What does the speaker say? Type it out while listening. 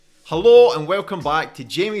Hello and welcome back to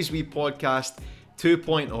Jamie's Wee Podcast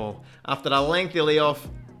 2.0. After a lengthy layoff,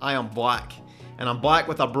 I am back. And I'm back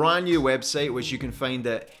with a brand new website which you can find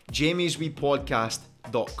at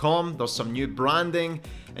jamiesweepodcast.com. There's some new branding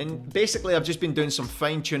and basically I've just been doing some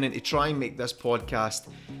fine tuning to try and make this podcast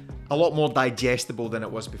a lot more digestible than it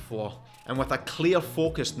was before. And with a clear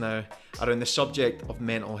focus now around the subject of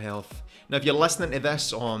mental health. Now if you're listening to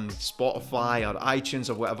this on Spotify or iTunes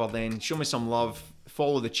or whatever, then show me some love.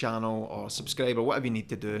 Follow the channel or subscribe or whatever you need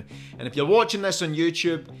to do. And if you're watching this on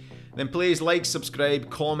YouTube, then please like, subscribe,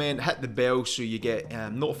 comment, hit the bell so you get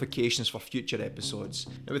notifications for future episodes.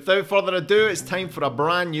 Now without further ado, it's time for a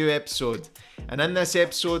brand new episode. And in this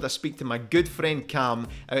episode, I speak to my good friend Cam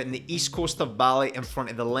out in the east coast of Bali in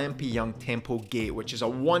front of the Lempi Young Temple Gate, which is a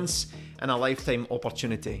once in a lifetime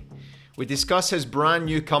opportunity. We discuss his brand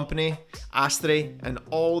new company, Astray, and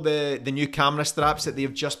all the new camera straps that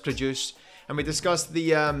they've just produced. And we discussed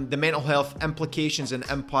the mental health implications and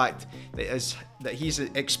impact that he's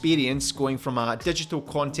experienced going from a digital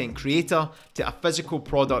content creator to a physical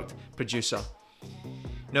product producer.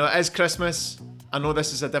 Now it is Christmas. I know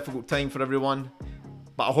this is a difficult time for everyone,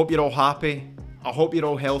 but I hope you're all happy. I hope you're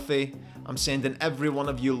all healthy. I'm sending every one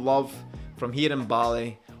of you love from here in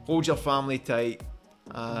Bali. Hold your family tight.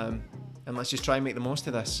 And let's just try and make the most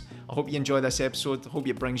of this. I hope you enjoy this episode. I hope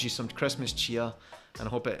it brings you some Christmas cheer. And I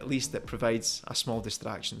hope at least it provides a small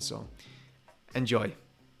distraction. So, enjoy.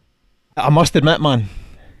 I must admit, man,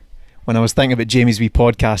 when I was thinking about Jamie's Wee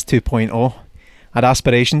Podcast 2.0, I had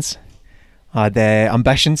aspirations, I had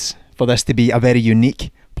ambitions for this to be a very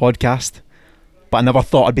unique podcast. But I never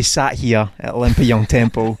thought I'd be sat here at Lempi Young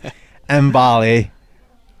Temple in Bali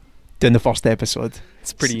doing the first episode.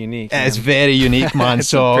 It's pretty unique. It's very unique, man. It's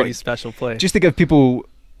so a pretty special place. Just to give people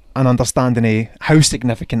an understanding of how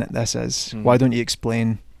significant this is, why don't you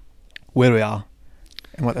explain where we are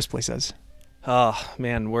and what this place is? Oh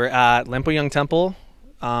man, we're at Lempi Young Temple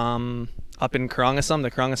up in Karangasem,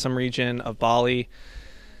 the Karangasem region of Bali.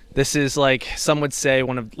 This is, like some would say,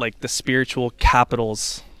 one of like the spiritual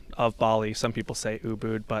capitals of Bali. Some people say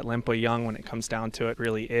Ubud, but Lempi Young, when it comes down to it,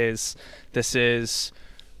 really is. This is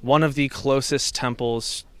one of the closest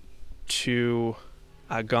temples to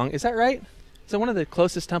Agung. Is that right? Is it one of the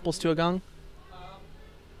closest temples to Agung?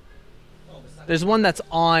 There's one that's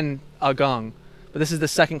on Agung, but this is the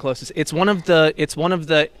second closest. It's one of the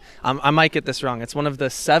I might get this wrong. It's one of the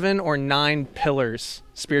 7 or 9 pillars,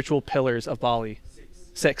 spiritual pillars of Bali.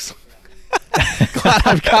 6. Glad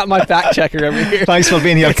I've got my fact checker over here. Thanks for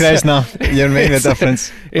being here, Kresna. You're making a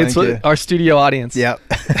difference. It's our studio audience. Yeah.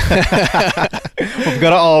 We've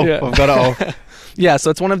got it all. Yeah. We've got it all. Yeah,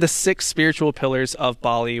 so it's one of the 6 spiritual pillars of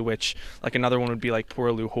Bali, which like another one would be like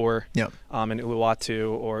Pura Luhur, and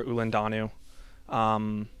Uluwatu or Ulandanu.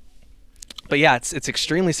 But yeah, it's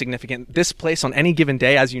extremely significant. This place on any given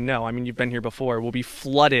day, as you know, I mean, you've been here before, will be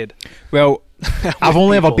flooded. Well, I've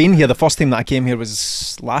only ever been here. The first time that I came here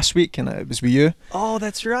was last week, and it was with you. Oh,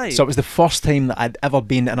 that's right. So it was the first time that I'd ever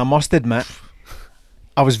been, and I must admit,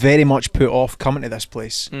 I was very much put off coming to this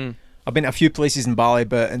place. I've been to a few places in Bali,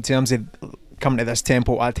 but in terms of coming to this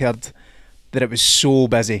temple, I'd heard that it was so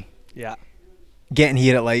busy. Yeah. Getting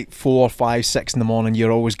here at like 4, 5, 6 in the morning,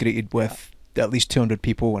 you're always greeted with at least 200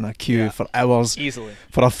 people in a queue for hours. Easily.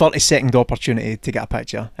 For a 30-second opportunity to get a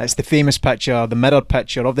picture. It's the famous picture, the mirrored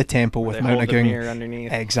picture of the temple with Mount Agung. The mirror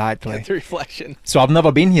underneath. Exactly. Get the reflection. So I've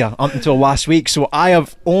never been here up until last week. So I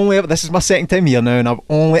have only ever, this is my second time here now, and I've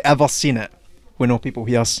only ever seen it with no people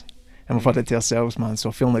here. And we've had it to ourselves, man,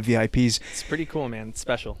 so feeling like VIPs. It's pretty cool, man. It's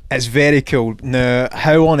special. It's very cool. Now,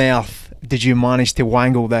 how on earth did you manage to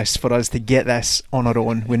wangle this for us to get this on our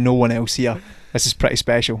own with no one else here? This is pretty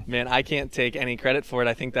special. Man, I can't take any credit for it.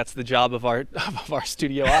 I think that's the job of our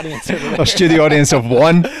studio audience over there. Our studio audience of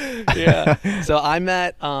one. Yeah. So I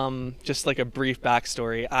met, just like a brief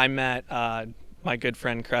backstory, I met my good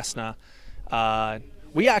friend Kresna.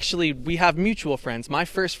 We have mutual friends. My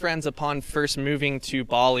first friends upon first moving to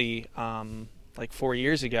Bali like 4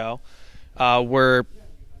 years ago were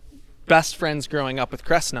best friends growing up with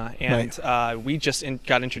Kresna. And we just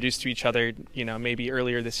got introduced to each other, maybe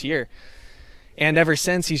earlier this year. And ever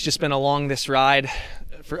since, he's just been along this ride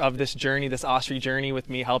of this journey, this Astray journey with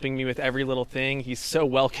me, helping me with every little thing. He's so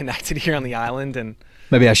well connected here on the island. And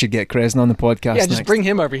maybe I should get Kresna on the podcast. Yeah, just bring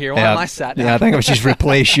him over here. Why am I sat down? Yeah, I think I should just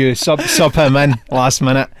replace you, sub him in last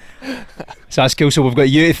minute. So that's cool. So we've got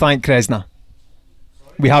you to thank, Kresna.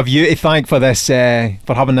 We have you to thank for this,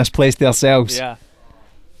 for having this place to ourselves. Yeah.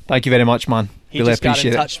 Thank you very much, man. He really just got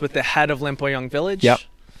in touch with the head of Lempi Young Village. Yep.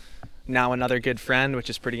 Now another good friend, which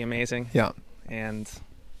is pretty amazing. Yeah. And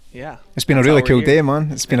Yeah. It's been a That's really how we're cool here. day,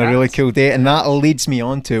 man. It's been It a really has. cool day. And that leads me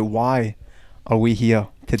on to why are we here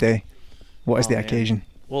today? What is Oh, the man. occasion?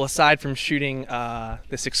 Well, aside from shooting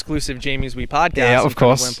this exclusive Jamie's We podcast Yeah, in of front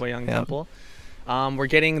course. Wimpo Young Yeah. Temple, we're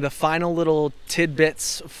getting the final little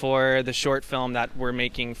tidbits for the short film that we're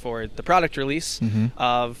making for the product release Mm-hmm.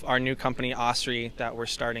 of our new company, Osri, that we're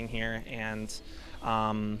starting here. And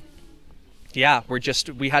yeah,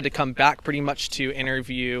 we had to come back pretty much to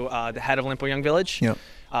interview the head of Limpo Young Village, Yep.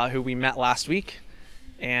 who we met last week.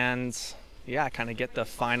 And yeah, kind of get the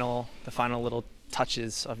final little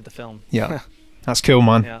touches of the film. Yeah. That's cool,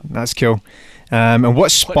 man. Yeah. That's cool. And what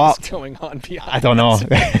What sparked? is going on behind I don't know. us?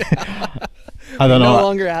 I don't know. No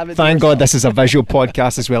longer have it. to Thank God ourselves. this is a visual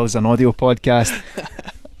podcast as well as an audio podcast.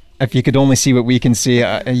 If you could only see what we can see,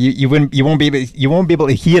 you won't be able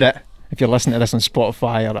to hear it if you're listening to this on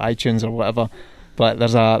Spotify or iTunes or whatever. But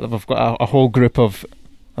we've got a whole group of,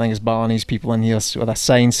 I think it's Balinese people in here with a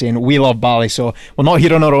sign saying "We love Bali." So we're not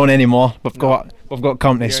here on our own anymore. We've got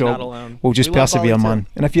company. You're So not alone. we'll just We love persevere, Bali too. man.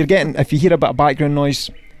 And if you hear a bit of background noise,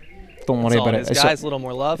 don't worry That's all about it it. is, guys. A little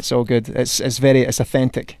more love. It's all good. It's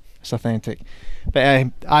authentic. It's authentic.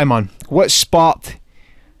 But aye, man. What sparked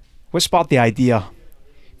the idea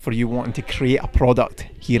for you wanting to create a product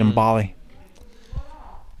here in Bali?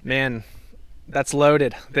 Man, that's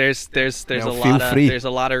loaded. There's Yeah, there's a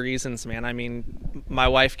lot of reasons, man. I mean, my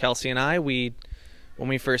wife Kelsey and I, when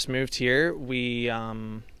we first moved here, we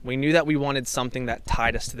knew that we wanted something that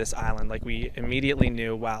tied us to this island. Like, we immediately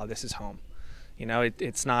knew, wow, this is home. You know,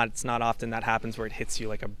 it's not often that happens where it hits you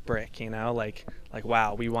like a brick, you know, like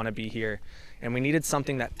wow, we want to be here. And we needed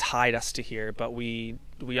something that tied us to here, but we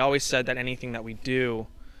always said that anything that we do,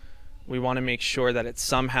 we want to make sure that it's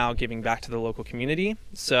somehow giving back to the local community.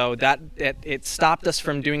 So that it stopped us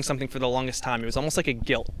from doing something for the longest time. It was almost like a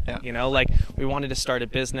guilt, you know, like we wanted to start a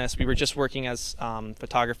business. We were just working as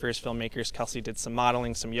photographers, filmmakers. Kelsey did some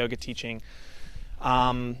modeling, some yoga teaching.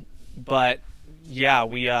 But yeah,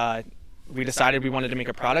 we decided we wanted to make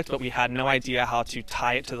a product, but we had no idea how to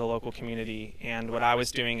tie it to the local community. And what I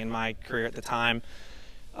was doing in my career at the time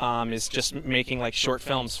is just making like short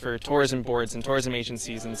films for tourism boards and tourism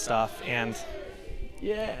agencies and stuff. And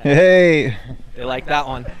yeah, Hey, they like that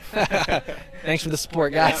one. Thanks for the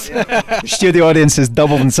support, guys. the studio audience is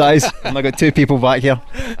doubled in size. And I've got two people back here.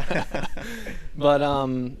 But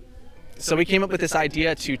so we came up with this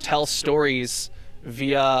idea to tell stories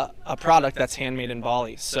via a product that's handmade in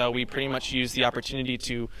Bali. So we pretty much use the opportunity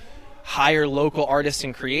to hire local artists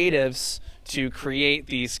and creatives to create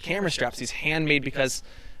these camera straps, these handmade, because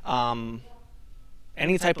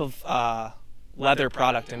any type of leather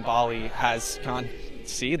product in Bali has gone.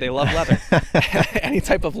 See, they love leather. Any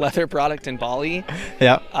type of leather product in Bali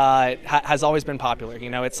Yeah. has always been popular. You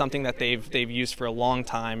know, it's something that they've used for a long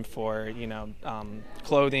time for, you know,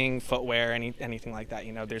 clothing, footwear, anything like that.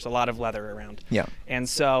 You know, there's a lot of leather around. Yeah. And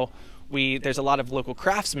so there's a lot of local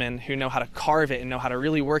craftsmen who know how to carve it and know how to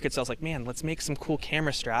really work it. So I was like, man, let's make some cool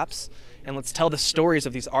camera straps and let's tell the stories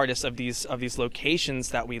of these artists, of these locations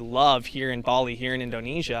that we love here in Bali, here in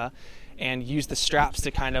Indonesia, and use the straps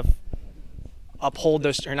to kind of uphold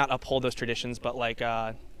those, or not uphold those traditions, but like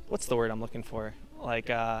what's the word I'm looking for?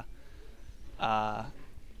 Like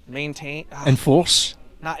maintain. Enforce.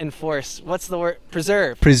 Not enforce. What's the word?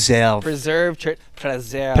 Preserve. Preserve. Preserve.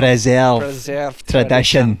 Preserve. Preserve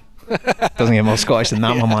Tradition. Doesn't get more Scottish than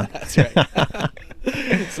that, my man. That's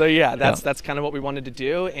right. So yeah, that's kind of what we wanted to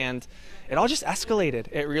do, and it all just escalated.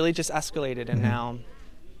 It really just escalated, and now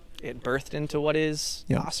it birthed into what is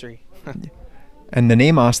Yeah. Osri. And the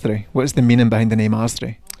name Astri, what is the meaning behind the name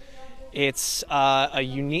Astri? It's a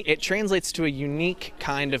unique. It translates to a unique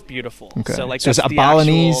kind of beautiful. Okay. So like, So is that's it a the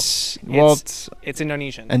Balinese word? It's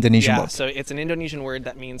Indonesian. Indonesian yeah, word. So it's an Indonesian word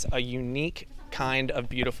that means a unique kind of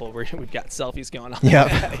beautiful. We've got selfies going on.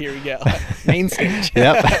 Yep. Here we go. Main stage.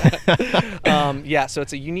 Yep. Yeah. So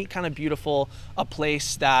it's a unique kind of beautiful, a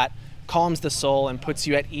place that calms the soul and puts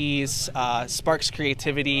you at ease, sparks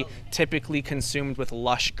creativity, typically consumed with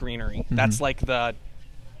lush greenery. That's like the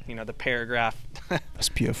paragraph It's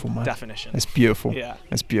beautiful, man. definition. It's beautiful. Yeah.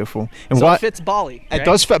 It's beautiful. And So what it fits Bali. It right?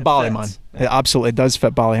 does fit Bali, fits. man. It absolutely does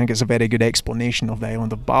fit Bali. I think it's a very good explanation of the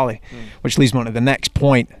island of Bali, which leads me on to the next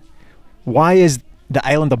point. Why is the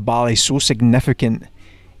island of Bali so significant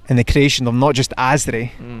in the creation of not just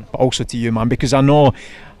Asri, but also to you, man? Because I know,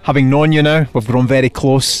 having known you now, we've grown very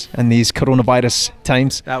close in these coronavirus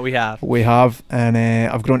times. That we have. We have, and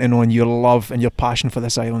I've grown to know your love and your passion for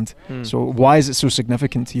this island. So why is it so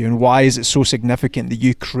significant to you, and why is it so significant that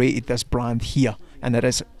you created this brand here and that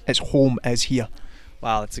its home is here?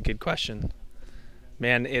 Wow, that's a good question.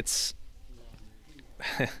 Man, it's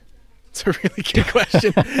It's a really good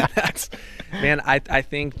question. I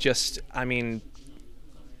think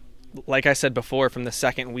like I said before, from the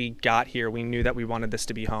second we got here, we knew that we wanted this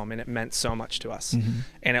to be home, and it meant so much to us.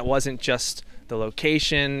 And it wasn't just the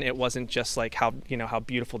location. It wasn't just like how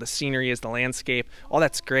beautiful the scenery is, the landscape, all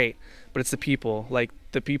that's great, but it's the people. Like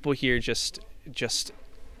the people here just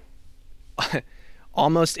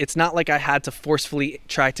almost, it's not like I had to forcefully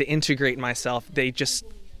try to integrate myself. They just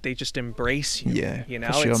embrace you. Yeah, you know,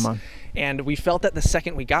 for sure, man. And we felt that the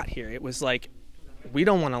second we got here. It was like, we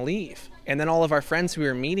don't want to leave. And then all of our friends who we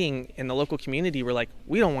were meeting in the local community were like,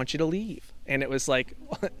 we don't want you to leave. And it was like,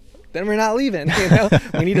 then we're not leaving. You know,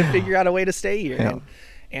 we need to figure out a way to stay here. Yeah.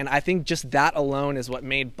 And I think just that alone is what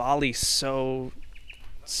made Bali so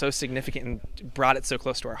significant and brought it so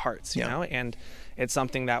close to our hearts. You know, and it's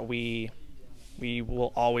something that we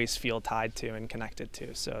will always feel tied to and connected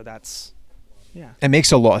to. So that's. Yeah. It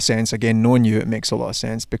makes a lot of sense. Again, knowing you, it makes a lot of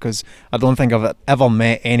sense, because I don't think I've ever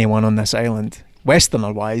met anyone on this island,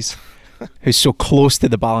 Westerner wise, who's so close to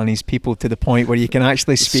the Balinese people to the point where you can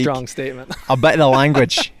actually speak strong statement. a bit of the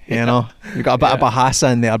language. You know, we've got a bit of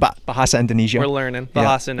Bahasa in there, Bahasa Indonesia. We're learning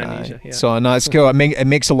Bahasa Indonesia. So no, it's cool. It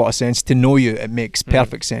makes a lot of sense to know you. It makes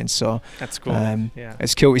perfect sense. So that's cool.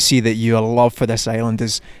 It's cool to see that your love for this island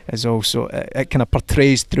is also it kind of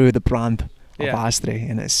portrays through the brand of Astri,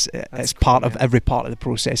 and it's cool, part of every part of the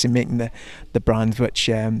process in making the brand, which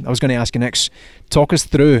I was going to ask you next. Talk us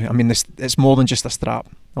through. I mean, it's more than just a strap.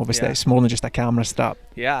 Obviously, it's more than just a camera strap.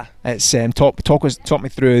 Yeah. It's talk me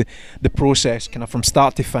through the process, kind of from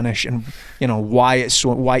start to finish, and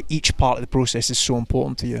why each part of the process is so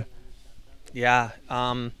important to you. Yeah.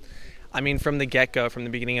 I mean, from the get-go, from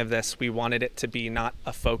the beginning of this, we wanted it to be not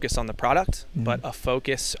a focus on the product, but a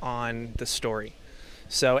focus on the story.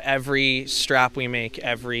 So every strap we make,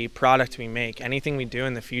 every product we make, anything we do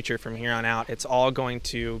in the future from here on out, it's all going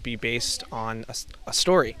to be based on a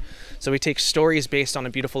story. So we take stories based on a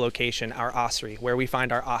beautiful location, our Asri, where we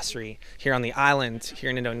find our Asri here on the island, here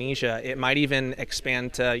in Indonesia. It might even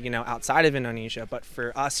expand to, outside of Indonesia. But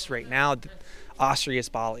for us right now, Asri is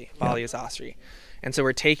Bali. Bali is Asri. And so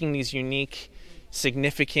we're taking these unique,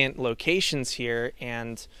 significant locations here,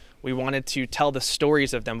 and we wanted to tell the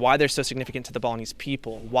stories of them, why they're so significant to the Balinese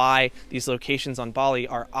people, why these locations on Bali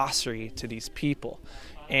are Asri to these people.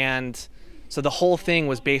 And so the whole thing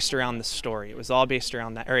was based around the story. It was all based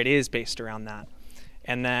around that, or it is based around that.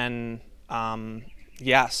 And then,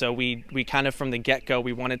 so we kind of from the get-go,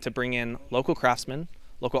 we wanted to bring in local craftsmen,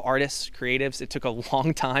 local artists, creatives. It took a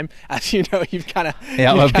long time. As you know, you've kind of...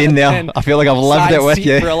 Yeah, I've been there. I feel like I've lived it with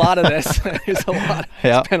you. For a lot of this. It's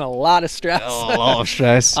been a lot of stress. A lot of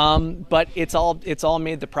stress. But it's all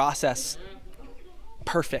made the process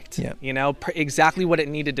perfect. Yeah. Exactly what it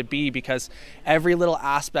needed to be, because every little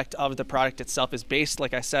aspect of the product itself is based,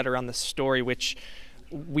 like I said, around the story, which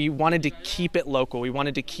we wanted to keep it local. We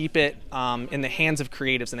wanted to keep it in the hands of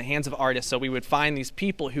creatives, in the hands of artists. So we would find these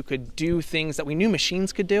people who could do things that we knew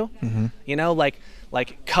machines could do,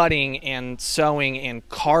 like cutting and sewing and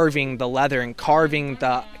carving the leather and carving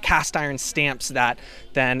the cast iron stamps that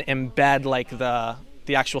then embed like the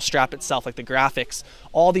actual strap itself, like the graphics,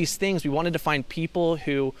 all these things. We wanted to find people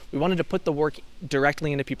who, we wanted to put the work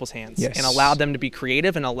directly into people's hands and allow them to be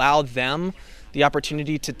creative and allow them the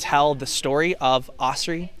opportunity to tell the story of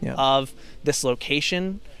Asri, of this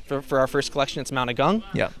location. For our first collection, it's Mount Agung,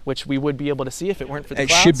 which we would be able to see if it weren't for the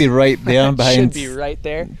clouds. It should be right there behind. It should be right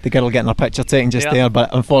there. The girl getting her picture taken just there,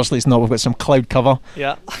 but unfortunately it's not. We've got some cloud cover.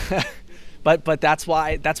 Yeah. But that's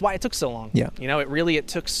why it took so long. Yeah. It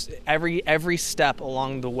took every step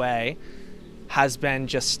along the way has been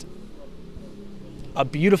just a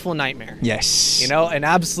beautiful nightmare. Yes. An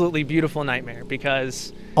absolutely beautiful nightmare,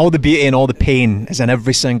 because all the beauty and all the pain is in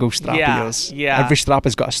every single strap of yours. Yeah. Every strap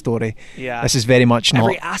has got a story. Yeah. This is very much not...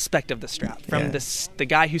 Every aspect of the strap, from the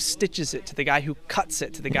guy who stitches it, to the guy who cuts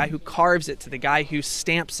it, to the guy who carves it, to the guy who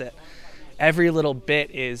stamps it. Every little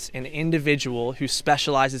bit is an individual who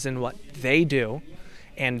specializes in what they do,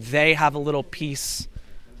 and they have a little piece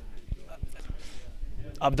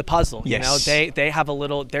of the puzzle. Yes. They have a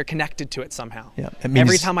little, they're connected to it somehow. Yeah.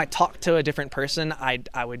 Every time I talk to a different person, I'd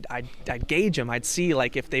gauge them. I'd see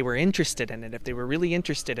like if they were interested in it, if they were really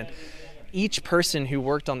interested in each person who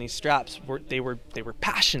worked on these straps. They were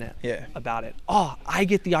passionate about it. Oh, I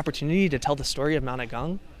get the opportunity to tell the story of Mount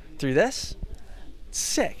Agung through this.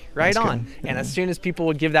 Sick. Right. That's on. And as soon as people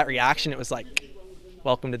would give that reaction, it was like,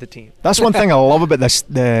 welcome to the team. That's one thing I love about this,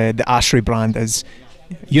 the Asri brand, is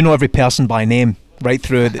every person by name. Right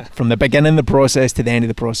through from the beginning of the process to the end of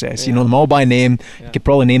the process. You know them all by name. You could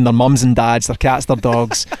probably name their mums and dads, their cats, their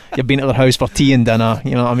dogs. You've been at their house for tea and dinner.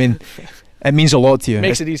 You know what I mean? It means a lot to you.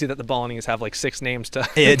 Makes it easy that the Balinese have like 6 names to,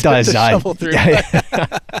 it to, does, to shovel through. Yeah.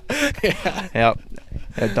 Yeah,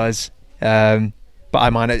 it does.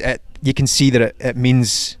 But you can see that it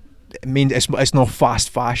means it's not fast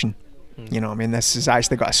fashion. You know what I mean? This has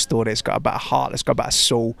actually got a story. It's got a bit of heart. It's got a bit of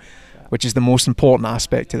soul, which is the most important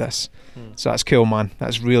aspect to this. So that's cool, man.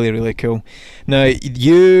 That's really, really cool. Now,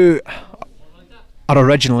 you are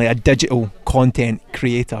originally a digital content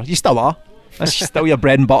creator. You still are. That's still your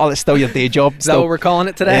bread and butter. That's still your day job. Is that what we're calling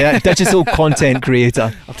it today? Yeah, digital content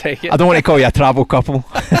creator. I'll take it. I don't want to call you a travel couple.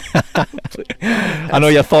 I know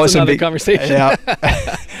your thoughts on another conversation. Yeah,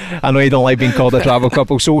 I know you don't like being called a travel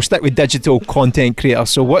couple, so we'll stick with digital content creator.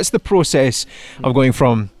 So, what's the process of going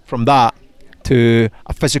from that to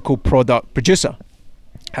a physical product producer?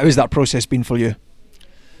 How has that process been for you?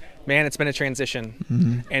 Man, it's been a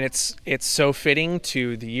transition, and it's so fitting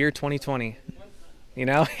to the year 2020. You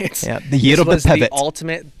know, it's the year of the pivot.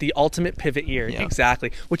 The ultimate pivot year,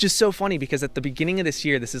 exactly. Which is so funny because at the beginning of this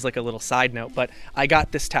year, this is like a little side note, but I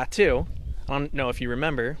got this tattoo. I don't know if you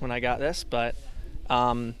remember when I got this, but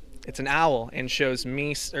it's an owl and shows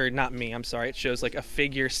me, or not me, I'm sorry. It shows like a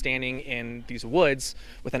figure standing in these woods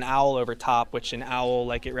with an owl over top, which an owl,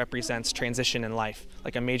 like it represents transition in life,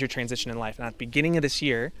 like a major transition in life. And at the beginning of this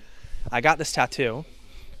year, I got this tattoo,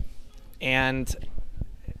 and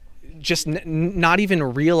just not even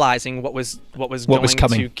realizing what was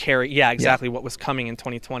coming to carry. Yeah, exactly. What was coming in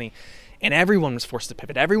 2020. And everyone was forced to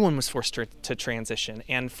pivot. Everyone was forced to transition.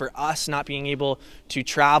 And for us not being able to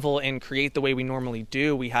travel and create the way we normally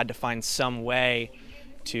do, we had to find some way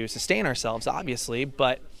to sustain ourselves, obviously.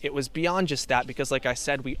 But it was beyond just that, because like I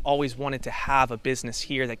said, we always wanted to have a business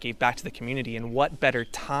here that gave back to the community. And what better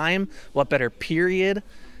time, what better period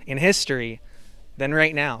in history than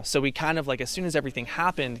right now. So we kind of like, as soon as everything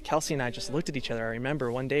happened, Kelsey and I just looked at each other. I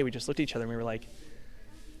remember one day we just looked at each other and we were like,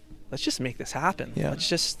 let's just make this happen. Yeah. Let's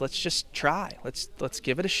just try. Let's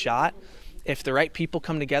give it a shot. If the right people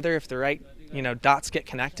come together, if the right, dots get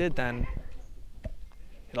connected, then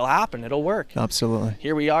it'll happen. It'll work. Absolutely.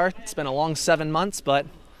 Here we are. It's been a long 7 months, but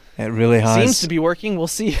it really has. Seems to be working. We'll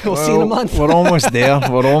see. We'll see in a month. We're almost there.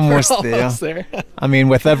 We're almost there. I mean,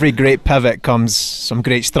 with every great pivot comes some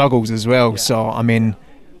great struggles as well. Yeah. So, I mean,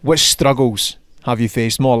 which struggles have you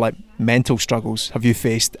faced? More like mental struggles have you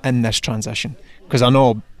faced in this transition? Because I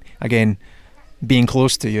know, again, being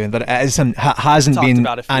close to you, that it hasn't been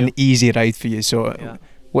an easy ride for you. So,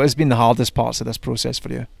 what has been the hardest parts of this process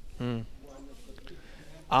for you?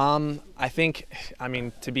 I think,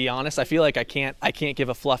 to be honest, I feel like I can't give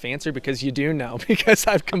a fluff answer, because you do know, because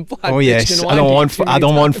I've complied. Oh yes, I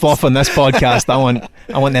don't want fluff on this podcast. I want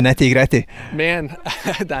the nitty gritty. Man,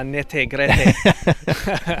 the nitty gritty.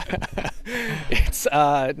 It's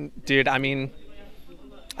dude.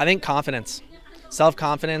 I think confidence,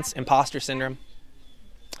 self-confidence, imposter syndrome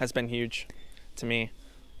has been huge to me.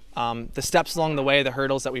 The steps along the way, the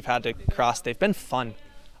hurdles that we've had to cross, they've been fun,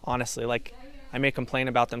 honestly. Like, I may complain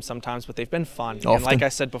about them sometimes, but they've been fun. Often. And like I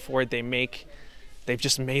said before, they've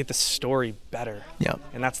just made the story better. Yeah.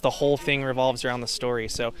 And that's the whole thing, revolves around the story.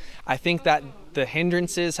 So I think that the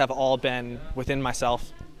hindrances have all been within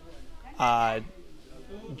myself. I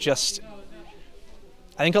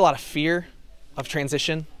think a lot of fear of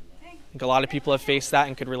transition. I think a lot of people have faced that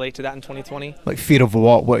and could relate to that in 2020. Like fear of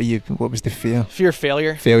what? What was the fear? Fear of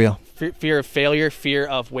failure. Failure. Fear of failure, fear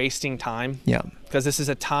of wasting time. Yeah. Because this is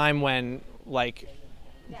a time when, like,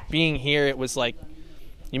 being here, it was like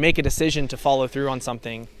you make a decision to follow through on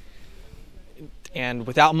something, and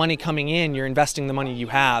without money coming in, you're investing the money you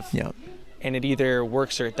have. Yeah. And it either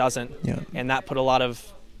works or it doesn't. Yeah. And that put a lot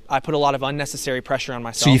of unnecessary pressure on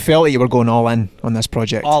myself. So you felt like you were going all in on this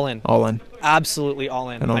project? All in. All in. Absolutely all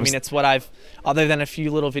in. It's what other than a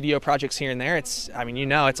few little video projects here and there, it's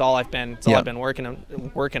all I've been working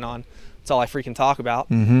on. It's all I freaking talk about.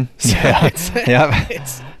 Mm-hmm.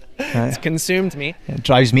 So it's consumed me. It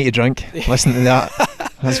drives me to drink. Listen to that.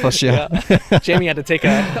 That's for sure. Yeah. Jamie had to take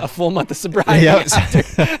a full month of sobriety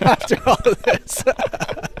after all of this.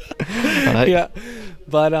 Right. Yeah.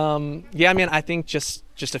 But I think just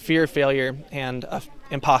a fear of failure and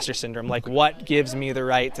imposter syndrome. Like, what gives me the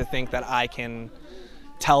right to think that I can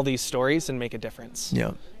tell these stories and make a difference?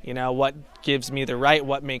 Yeah. What gives me the right,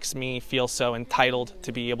 what makes me feel so entitled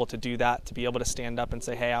to be able to do that, to be able to stand up and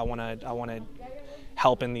say, hey, I want to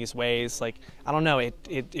help in these ways. Like, I don't know,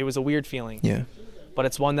 it was a weird feeling. Yeah. But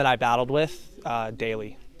it's one that I battled with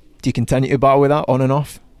daily. Do you continue to battle with that on and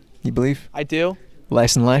off, you believe? I do.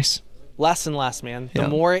 Less and less? Less and less, man. The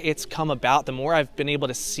more it's come about, the more I've been able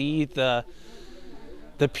to see the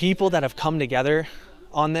people that have come together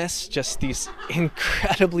on this, just these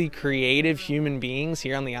incredibly creative human beings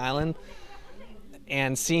here on the island.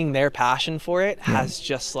 and seeing their passion for it has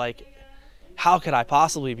just like, how could I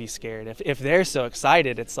possibly be scared if they're so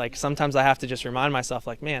excited? It's like sometimes I have to just remind myself,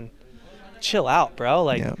 like, man, chill out, bro.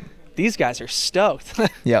 Like, these guys are stoked.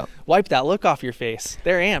 Wipe that look off your face.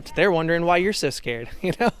 They're amped. They're wondering why you're so scared,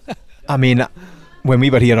 you know? I mean, when we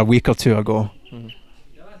were here a week or two ago,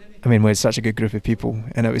 I mean, we had such a good group of people,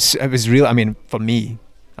 and it was real. I mean, for me,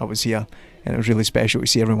 I was here, and it was really special to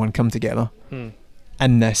see everyone come together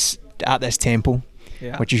at this temple,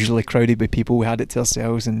 which is usually crowded with people. We had it to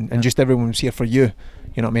ourselves, and just everyone was here for you.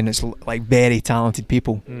 You know what I mean? It's like very talented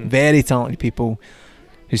people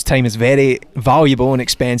whose time is very valuable and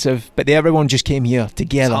expensive, but everyone just came here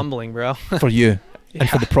together. It's humbling, bro. For you and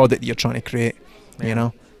for the product that you're trying to create, you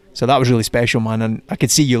know? So that was really special, man, and I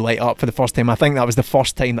could see you light up for the first time. I think that was the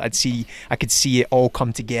first time that I could see it all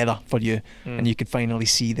come together for you, and you could finally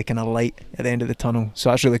see the kind of light at the end of the tunnel. So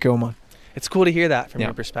that's really cool, man. It's cool to hear that from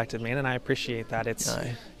your perspective, man, and I appreciate that.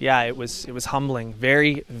 It was humbling,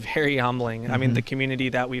 very, very humbling. I mean, the community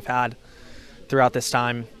that we've had throughout this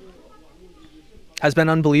time has been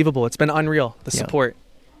unbelievable. It's been unreal, the support.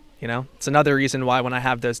 You know, it's another reason why when I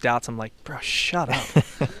have those doubts, I'm like, bro, shut up.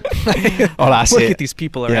 Look at these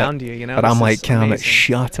people around you, you know. But I'm like, Cam,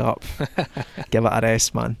 shut up. Give it a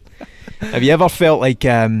rest, man. Have you ever felt like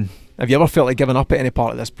giving up at any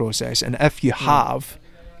part of this process? And if you have,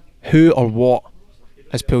 who or what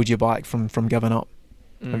has pulled you back from giving up?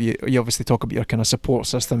 Have you obviously talk about your kind of support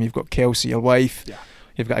system. You've got Kelsey, your wife.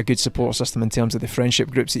 You've got a good support system in terms of the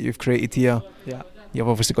friendship groups that you've created here. You've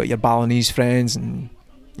obviously got your Balinese friends, and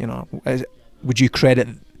you know, would you credit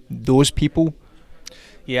those people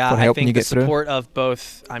for helping I think you get the support of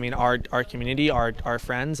both, I mean, our community, our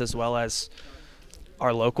friends, as well as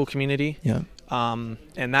our local community. And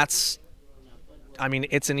that's, I mean,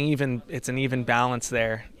 it's an even balance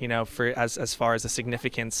there, you know, for as far as the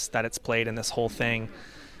significance that it's played in this whole thing,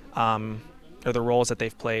 or the roles that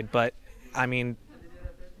they've played. But I mean,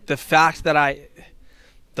 the fact that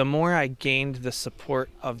the more I gained the support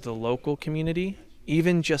of the local community,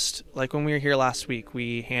 even just like when we were here last week,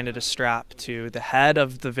 we handed a strap to the head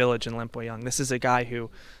of the village in Limpoyong. This is a guy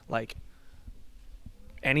who, like,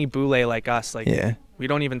 any bule like us, like, we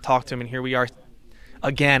don't even talk to him, and here we are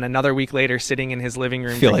again another week later sitting in his living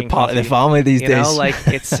room. Feel like part of the family these days. You know, like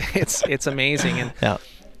it's amazing,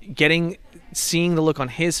 and seeing the look on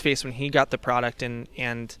his face when he got the product,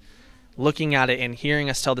 and looking at it and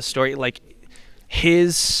hearing us tell the story, like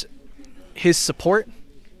his support.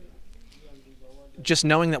 Just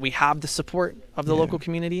knowing that we have the support of the local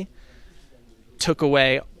community took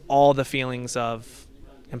away all the feelings of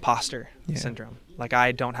imposter syndrome. Like,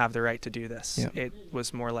 I don't have the right to do this. It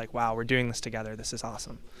was more like, wow, we're doing this together. This is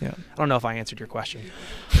awesome. I don't know if I answered your question.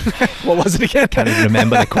 What was it again? Can't even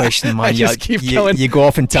remember the question, man. You go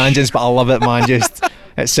off in tangents, but I love it, man. Just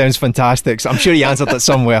it sounds fantastic. So I'm sure you answered it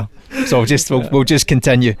somewhere. So we'll just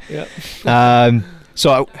continue.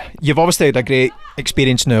 So you've obviously had a great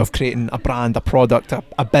experience now of creating a brand, a product,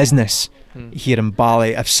 a business here in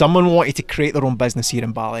Bali. If someone wanted to create their own business here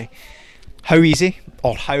in Bali, how easy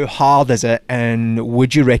or how hard is it, and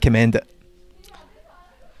would you recommend it?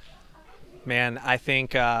 Man, I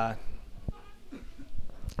think I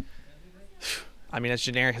mean, as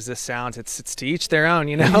generic as this sounds, it's to each their own,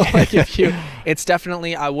 you know. Like, it's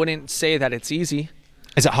definitely, I wouldn't say that it's easy.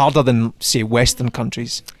 Is it harder than, say, Western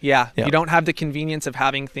countries? Yeah, you don't have the convenience of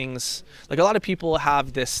having things, like a lot of people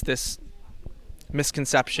have this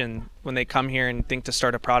misconception when they come here and think to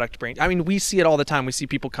start a product brand. I mean, we see it all the time. We see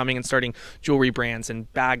people coming and starting jewelry brands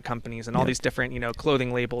and bag companies and all these different, you know,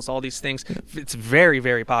 clothing labels, all these things. It's very,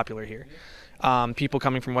 very popular here. People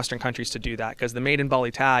coming from Western countries to do that because the Made in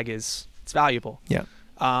Bali tag it's valuable.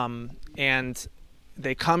 And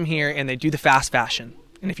they come here and they do the fast fashion.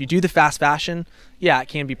 And if you do the fast fashion, it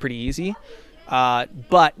can be pretty easy.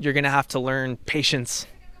 But you're going to have to learn patience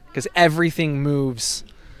because everything moves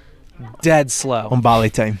dead slow. On Bali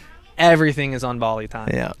time. Everything is on Bali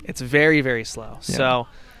time. It's very, very slow. So,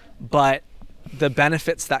 but the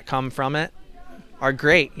benefits that come from it are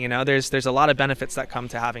great. You know, there's a lot of benefits that come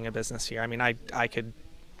to having a business here. I mean, I could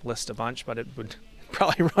list a bunch, but it would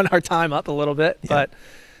probably run our time up a little bit. But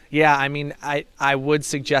I mean, I would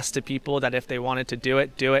suggest to people that if they wanted to do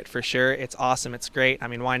it for sure. It's awesome. It's great. I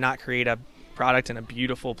mean, why not create a product in a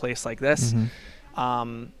beautiful place like this?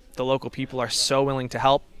 The local people are so willing to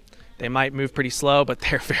help. They might move pretty slow, but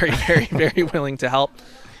they're very, very, very willing to help.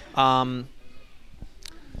 But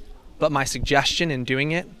my suggestion in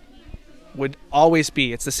doing it would always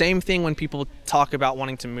be, it's the same thing when people talk about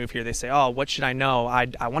wanting to move here. They say, oh, what should I know? I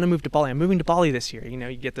want to move to Bali. I'm moving to Bali this year. You know,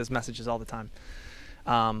 you get those messages all the time.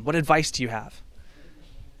 What advice do you have?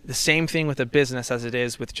 The same thing with a business as it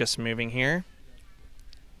is with just moving here.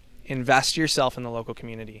 Invest yourself in the local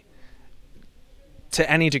community to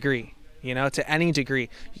any degree, to any degree.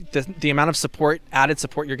 The amount of support, added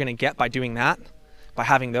support you're going to get by doing that, by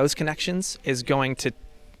having those connections, is going to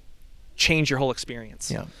change your whole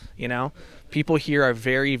experience. Yeah. People here are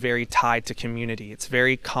very, very tied to community. It's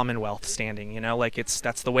very Commonwealth standing,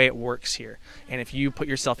 that's the way it works here. And if you put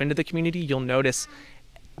yourself into the community, you'll notice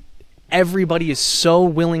everybody is so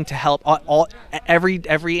willing to help.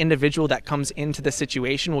 Every individual that comes into the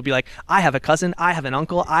situation will be like, I have a cousin, I have an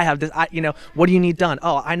uncle, I have this, what do you need done?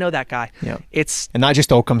 Oh, I know that guy. Yeah. And that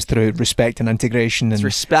just all comes through respect and integration. It's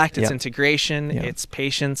respect, it's integration, it's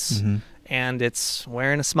patience, and it's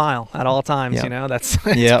wearing a smile at all times. That's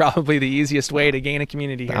probably the easiest way to gain a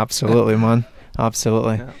community here. Absolutely, man.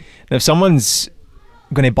 Absolutely. Yeah. Now, if someone's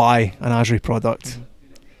going to buy an Asri product,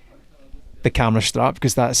 the camera strap,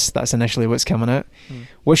 because that's initially what's coming out,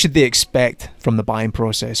 what should they expect from the buying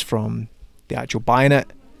process, from the actual buying it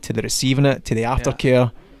to the receiving it to the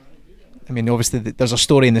aftercare? I mean, obviously there's a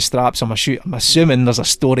story in the straps. I'm assuming there's a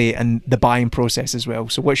story in the buying process as well.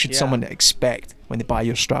 So what should someone expect when they buy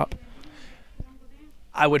your strap?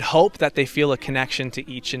 I would hope that they feel a connection to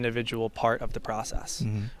each individual part of the process.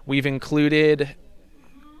 We've included,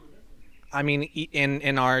 in the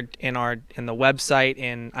website,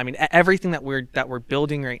 everything that we're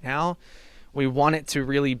building right now, we want it to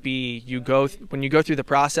really be, when you go through the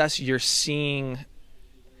process, we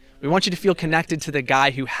want you to feel connected to the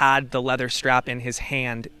guy who had the leather strap in his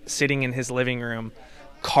hand, sitting in his living room,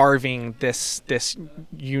 carving this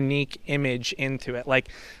unique image into it. Like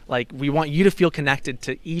we want you to feel connected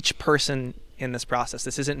to each person in this process.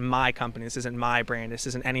 This isn't my company, this isn't my brand, this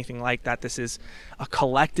isn't anything like that. This is a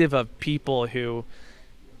collective of people who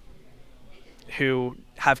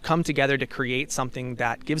have come together to create something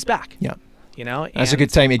that gives back. Yeah. And that's a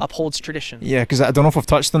good time. Upholds tradition. Yeah, because I don't know if I've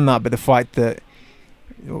touched on that, but the fact that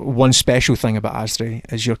one special thing about Asri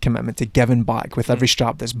is your commitment to giving back with every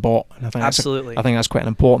strap that's bought. And I think Absolutely. I think that's quite an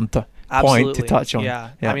important point to touch on.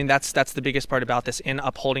 Yeah. That's the biggest part about this. In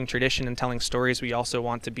upholding tradition and telling stories, we also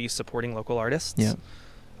want to be supporting local artists,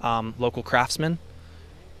 local craftsmen,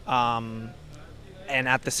 and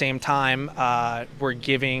at the same time, we're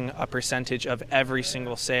giving a percentage of every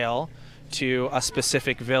single sale to a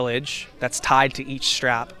specific village that's tied to each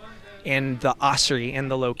strap in the Asri, in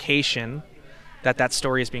the location that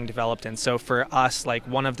story is being developed in. So for us, like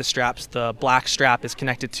one of the straps, the black strap, is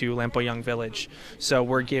connected to Lampoyang village. So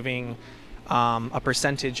we're giving a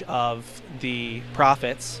percentage of the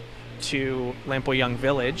profits to Lampoyang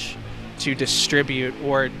village to distribute,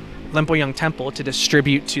 or Lampoyang temple to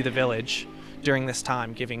distribute to the village during this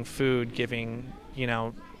time, giving food, giving,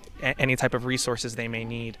 any type of resources they may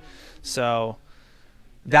need. So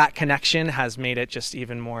that connection has made it just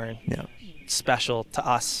even more special to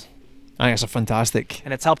us. I think it's a fantastic,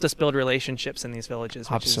 and it's helped us build relationships in these villages.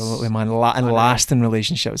 Absolutely, man, and lasting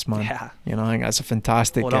relationships, man. Yeah, I think that's a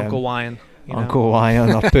fantastic. Uncle Wyan, Uncle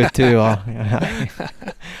Wyan, or Putu,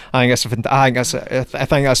 I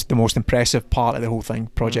think that's the most impressive part of the whole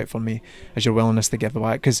project for me, is your willingness to give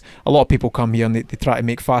back. Because a lot of people come here and they try to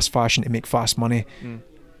make fast fashion to make fast money.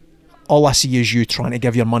 All I see is you trying to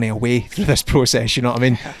give your money away through this process. You know what I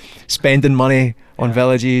mean? Spending money on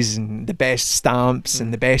villages and the best stamps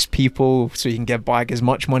and the best people, so you can give back as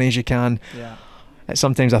much money as you can.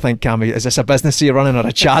 Sometimes I think, Cammy, is this a business you're running or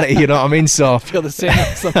a charity? You know what I mean? So I feel the same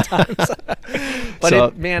sometimes. But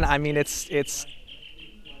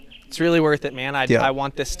it's really worth it, man. I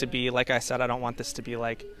want this to be, like I said, I don't want this to be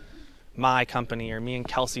like my company or me and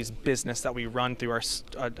Kelsey's business that we run through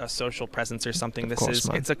a social presence or something.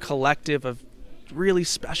 It's a collective of really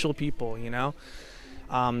special people, you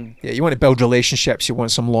want to build relationships, you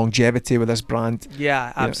want some longevity with this brand.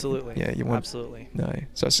 Absolutely. Absolutely. No,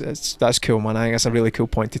 so that's cool, man. I think that's a really cool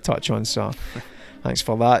point to touch on, so thanks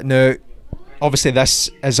for that. Now, obviously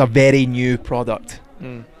this is a very new product.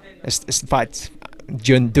 It's in fact,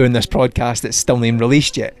 doing this podcast, it's still not even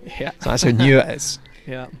released yet. So that's how new it is.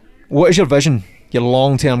 What is your vision, your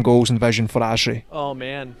long-term goals and vision for Asri? Oh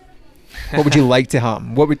man. What would you like to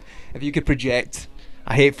happen? If you could project?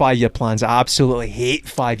 I hate 5-year plans. I absolutely hate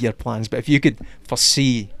 5-year plans. But if you could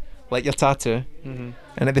foresee, like your tattoo, and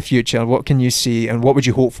in the future, what can you see, and what would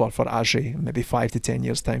you hope for Asri in maybe 5 to 10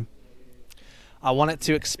 years' time? I want it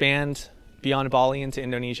to expand beyond Bali into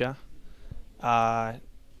Indonesia,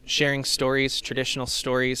 sharing stories, traditional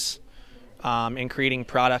stories, and creating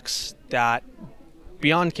products that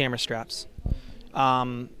beyond camera straps,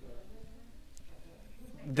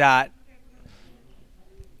 that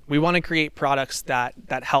we want to create products that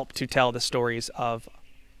help to tell the stories of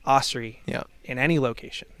Osprey Yeah. in any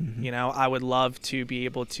location. Mhm. You know, I would love to be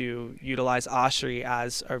able to utilize Osprey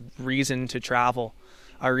as a reason to travel,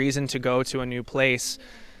 a reason to go to a new place,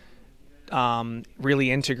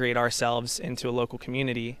 really integrate ourselves into a local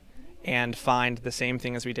community and find the same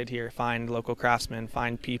thing as we did here, find local craftsmen,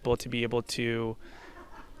 find people to be able to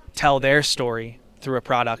tell their story through a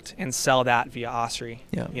product and sell that via Osprey,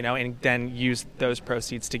 Yeah. you know, and then use those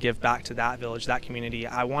proceeds to give back to that village, that community.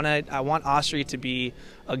 I want Osprey to be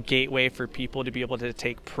a gateway for people to be able to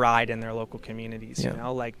take pride in their local communities, Yeah. you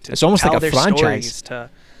know, like to It's almost tell like a their franchise. stories to,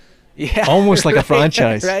 yeah, Almost like a right,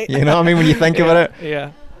 franchise. right? You know what I mean? When you think about it,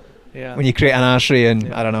 Yeah. Yeah. when you create an Osprey in,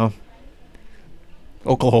 Yeah. I don't know,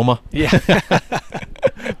 Oklahoma. Yeah.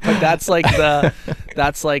 But that's like the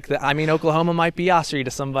I mean, Oklahoma might be Osprey to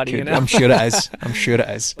somebody, you know. I'm sure it is. I'm sure it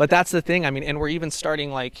is. But that's the thing. I mean, and we're even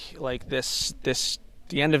starting like this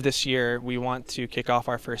the end of this year, we want to kick off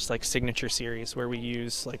our first like signature series where we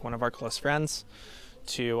use like one of our close friends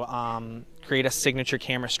to create a signature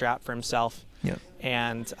camera strap for himself. Yeah.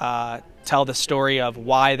 And tell the story of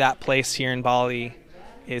why that place here in Bali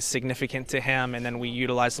is significant to him, and then we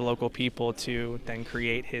utilize the local people to then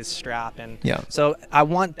create his strap. And Yeah. so I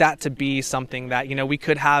want that to be something that, you know, we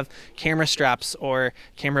could have camera straps or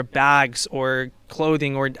camera bags or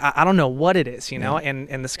clothing, or I don't know what it is, you know,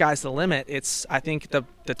 and the sky's the limit. I think the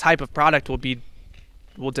type of product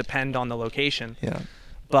will depend on the location, Yeah.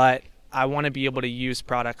 but I want to be able to use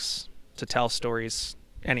products to tell stories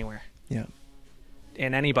anywhere, Yeah.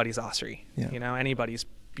 in anybody's Osprey, Yeah. you know, anybody's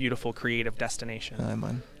beautiful creative destination. Aye,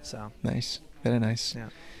 man. So Nice. Very nice. yeah,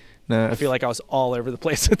 No, I feel like I was all over the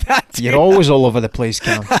place with that too. you're always all over the place,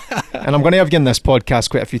 Cam. And I'm going to have you in this podcast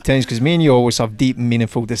quite a few times because me and you always have deep and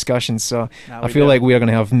meaningful discussions. So No, I we feel do. like we are going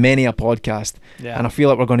to have many a podcast. Yeah. And I feel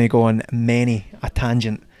like we're going to go on many a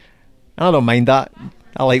tangent. And I don't mind that.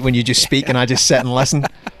 I like when you just speak and I just sit and listen.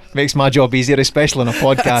 Makes my job easier, especially on a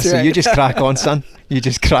podcast. That's So right. you just crack on, son. You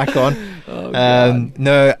just crack on. Oh, God.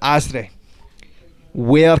 Now, Asri,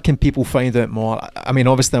 where can people find out more? I mean,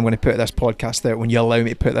 obviously, I'm going to put this podcast out when you allow me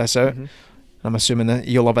to put this out. Mhm. I'm assuming that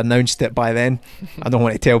you'll have announced it by then. I don't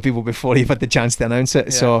want to tell people before you've had the chance to announce it.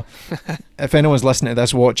 Yeah. So, if anyone's listening to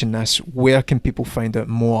this, watching this, where can people find out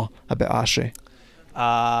more about Asri?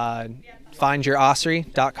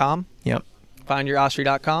 FindYourOsprey.com. Yep.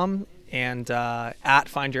 FindYourOsprey.com and at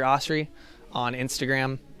Find Your Osprey on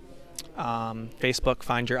Instagram, Facebook,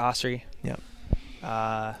 Find Your Osprey. Yep.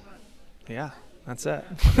 Yeah, that's it.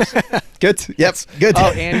 Good. Yep. Good.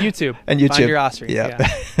 Oh, and YouTube. And YouTube. Find Your Osprey. Yep.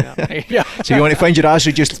 Yeah. There you go. So you want to find your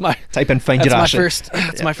Asri, just my- type in Find That's Your my Asri. first.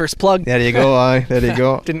 That's my first plug. There you go. Aye. There you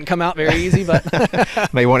go. Didn't come out very easy, but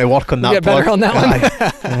Might want to work on that. get better plug. on that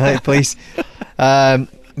one. Aye, please.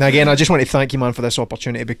 Now again, I just want to thank you, man, for this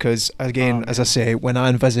opportunity because, again, as I say, when I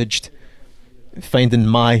envisaged finding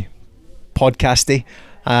my podcasty,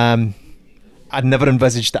 I'd never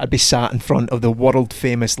envisaged that I'd be sat in front of the world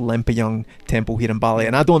famous Lempayung Temple here in Bali,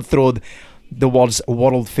 and I don't throw the words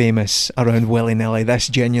world famous around willy-nilly. This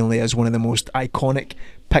genuinely is one of the most iconic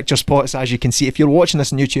picture spots, as you can see. If you're watching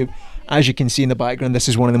this on YouTube, as you can see in the background, this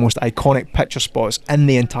is one of the most iconic picture spots in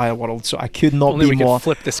the entire world. So I could not Only be we more. could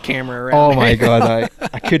flip this camera around. Oh my God,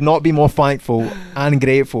 I could not be more thankful and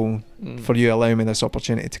grateful for you allowing me this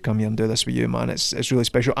opportunity to come here and do this with you, man. It's really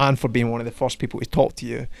special, and for being one of the first people to talk to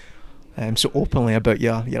you so openly about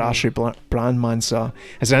your Osprey brand, man. So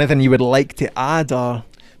is there anything you would like to add, or?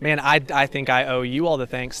 Man, I think I owe you all the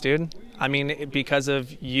thanks, dude. I mean, because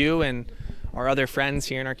of you and our other friends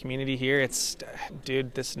here in our community here,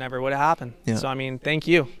 dude, this never would have happened. Yeah. So, I mean, thank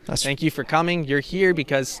you. Thank you for coming. You're here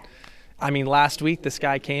because, I mean, last week this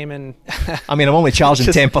guy came and... I mean, I'm only charging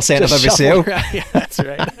 10% of every sale. Yeah, that's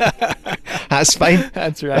right. That's fine.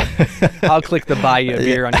 That's right. I'll click the buy you a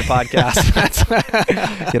beer on your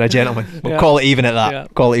podcast. You're a gentleman. We'll Yeah. call it even at that. Yeah.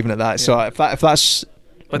 Call it even at that. So if that's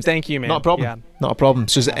But thank you, man. not a problem. Yeah. Not a problem.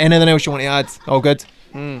 So is there anything else you want to add? All good?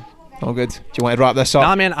 All good. Do you want to wrap this up?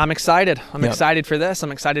 Nah, man, I'm excited. I'm Yeah. excited for this.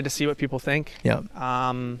 I'm excited to see what people think. Yeah.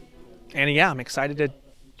 And yeah, I'm excited to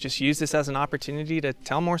just use this as an opportunity to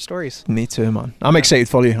tell more stories. Me too, man. I'm excited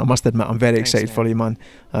for you. I must admit, I'm very Thanks, excited man. for you,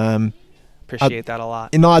 man. Appreciate that a lot.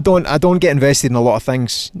 You know, I don't get invested in a lot of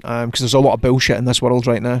things because there's a lot of bullshit in this world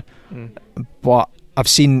right now. But I've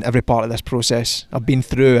seen every part of this process. I've been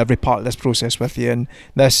through every part of this process with you, and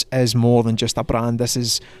this is more than just a brand. This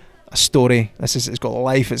is a story. It's got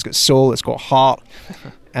life. It's got soul. It's got heart.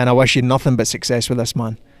 And I wish you nothing but success with this,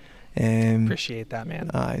 man. Appreciate that,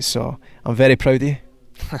 man. So I'm very proud of you.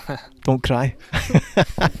 Don't cry.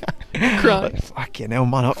 Cry. Fucking hell,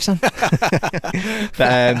 man, up, son.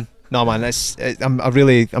 But no, man, I'm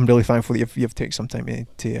really thankful that you've taken some time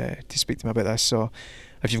to speak to me about this. So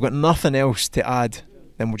if you've got nothing else to add,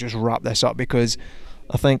 then we'll just wrap this up, because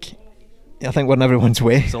I think we're in everyone's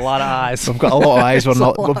way. There's a lot of eyes. We've got a lot of eyes.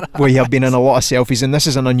 We have been in a lot of selfies, and this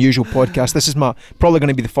is an unusual podcast. This is probably going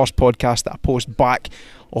to be the first podcast that I post back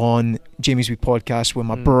on Jamie's Wee Podcast with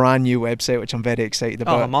my brand new website, which I'm very excited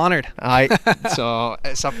about. Oh, I'm honoured. So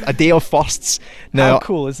it's a day of firsts. Now, how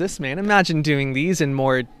cool is this, man? Imagine doing these in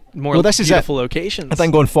more this is beautiful locations. I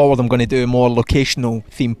think going forward, I'm going to do more locational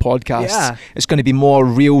themed podcasts. Yeah. It's going to be more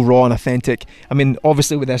real, raw, and authentic. I mean,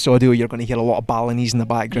 obviously with this audio, you're going to hear a lot of Balinese in the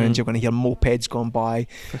background. You're going to hear mopeds going by.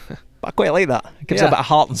 But I quite like that. It gives a bit of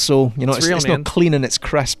heart and soul. You know, it's, real, it's not clean and it's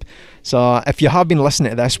crisp. So if you have been listening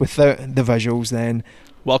to this without the visuals, then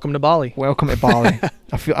welcome to Bali. Welcome to Bali.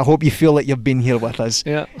 I hope you feel like you've been here with us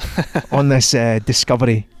on this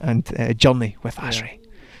discovery and journey with Asri.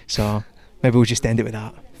 So maybe we'll just end it with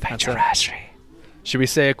that. Thank you, Asri. Should we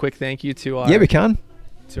say a quick thank you to our we can.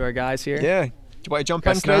 To our guys here? Yeah. Do you want to jump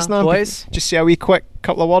in, Kresna, boys? Just say a wee quick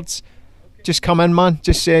couple of words. Just come in, man.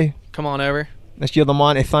 Just say. Come on over. You're the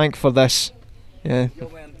man to thank for this. Yeah.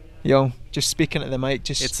 Yo, just speaking at the mic.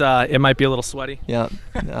 It might be a little sweaty. Yeah.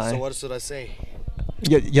 So what should I say?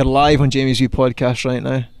 You're live on Jamie's Wee Podcast right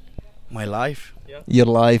now. My life? Yeah. You're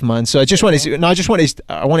live, man. So I just want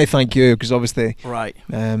to thank you, because obviously, right.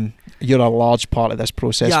 You're a large part of this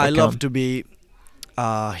process. Yeah, I love to be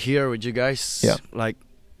here with you guys. Yeah. Like,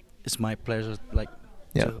 it's my pleasure. Like,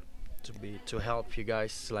 to help you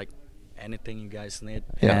guys. Like, anything you guys need.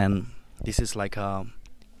 Yeah. And this is like I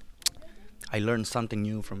learned something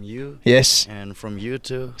new from you. Yes. And from you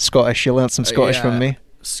too. Scottish. You learned some Scottish from me.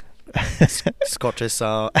 Scottish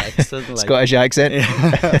accent. Like, Scottish accent.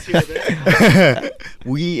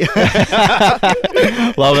 We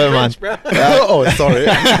love it, man. Oh, sorry.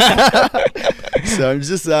 So I'm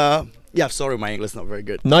just sorry, my English is not very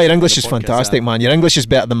good. No, your English is fantastic, man. Your English is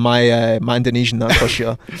better than my Indonesian, that's for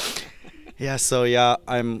sure. Yeah, so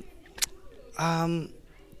I'm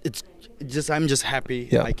just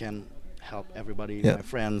happy I can help everybody, my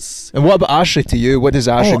friends. And what about Asri to you? What does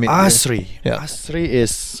Asri mean? Asri. To you? Asri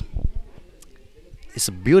is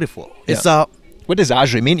beautiful. Yeah. It's what does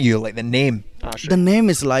Asri mean to you? Like the name? Asri. The name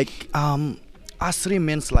is like Asri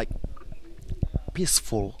means like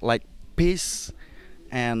peaceful, like peace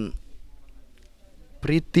and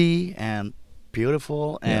pretty and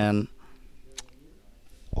beautiful and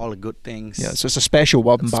all the good things. Yeah, so it's a special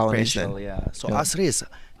word in Balinese. Special, yeah. So Asri is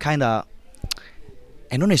kind of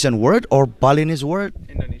Indonesian word or Balinese word?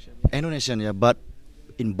 Indonesian, yeah. But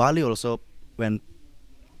in Bali also, when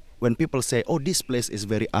people say, "Oh, this place is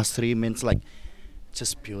very Asri," means like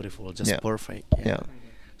just beautiful, just perfect. Yeah.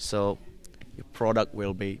 So your product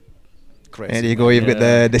will be crazy. There you go. You've got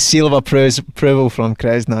the seal of approval from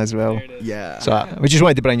Kresna as well. Yeah. So we just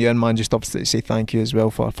wanted to bring you in, man. Just obviously to say thank you as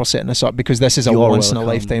well for setting this up, because this is a once in a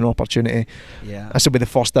lifetime opportunity. Yeah. This will be the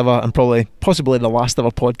first ever and possibly the last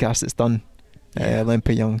ever podcast that's done.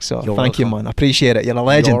 Olympia Young. So thank you, man. I appreciate it. You're a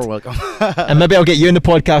legend. You're welcome. And maybe I'll get you in the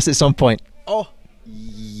podcast at some point. Oh,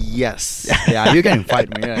 yes. Yeah, you can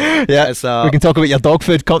invite me. Yeah. We can talk about your dog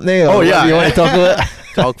food company. Or you want to talk about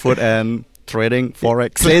dog food and trading,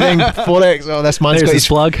 forex. Forex. Oh, this man's got his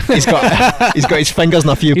plug. He's got his fingers in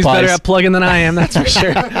a few pies. He's better at plugging than I am, that's for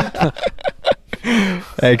sure.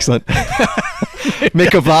 Excellent.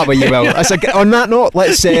 Make of that what you will. On that note,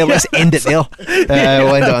 let's end it there.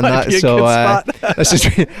 We'll end it on that. So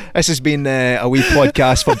this has been a wee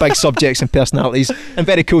podcast for big subjects and personalities and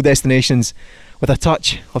very cool destinations with a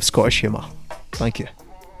touch of Scottish humour. Thank you.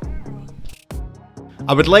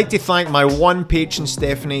 I would like to thank my one patron,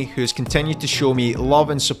 Stephanie, who has continued to show me love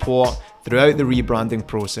and support throughout the rebranding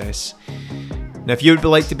process. Now, if you would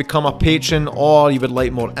like to become a patron, or you would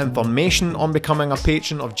like more information on becoming a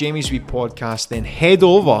patron of Jamie's Wee Podcast, then head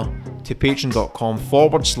over to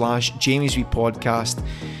patreon.com/Jamie's Wee Podcast.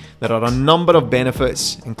 There are a number of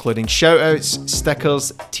benefits, including shoutouts,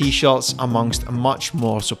 stickers, t-shirts, amongst much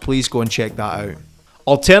more, so please go and check that out.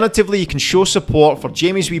 Alternatively, you can show support for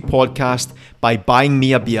Jamie's Wee Podcast by buying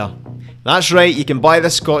me a beer. That's right, you can buy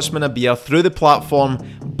this Scotsman a beer through the platform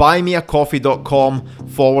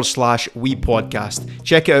buymeacoffee.com/Wee Podcast.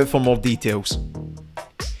 Check it out for more details.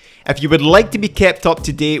 If you would like to be kept up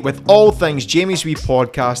to date with all things Jamie's Wee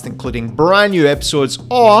Podcast, including brand new episodes,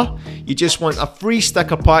 or you just want a free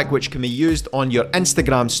sticker pack which can be used on your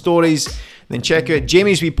Instagram stories, then check out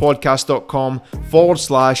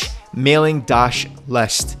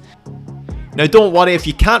jamiesweepodcast.com/mailing-list. Now don't worry if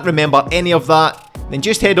you can't remember any of that, then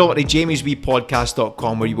just head over to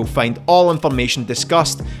jamiesweepodcast.com where you will find all information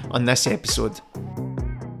discussed on this episode.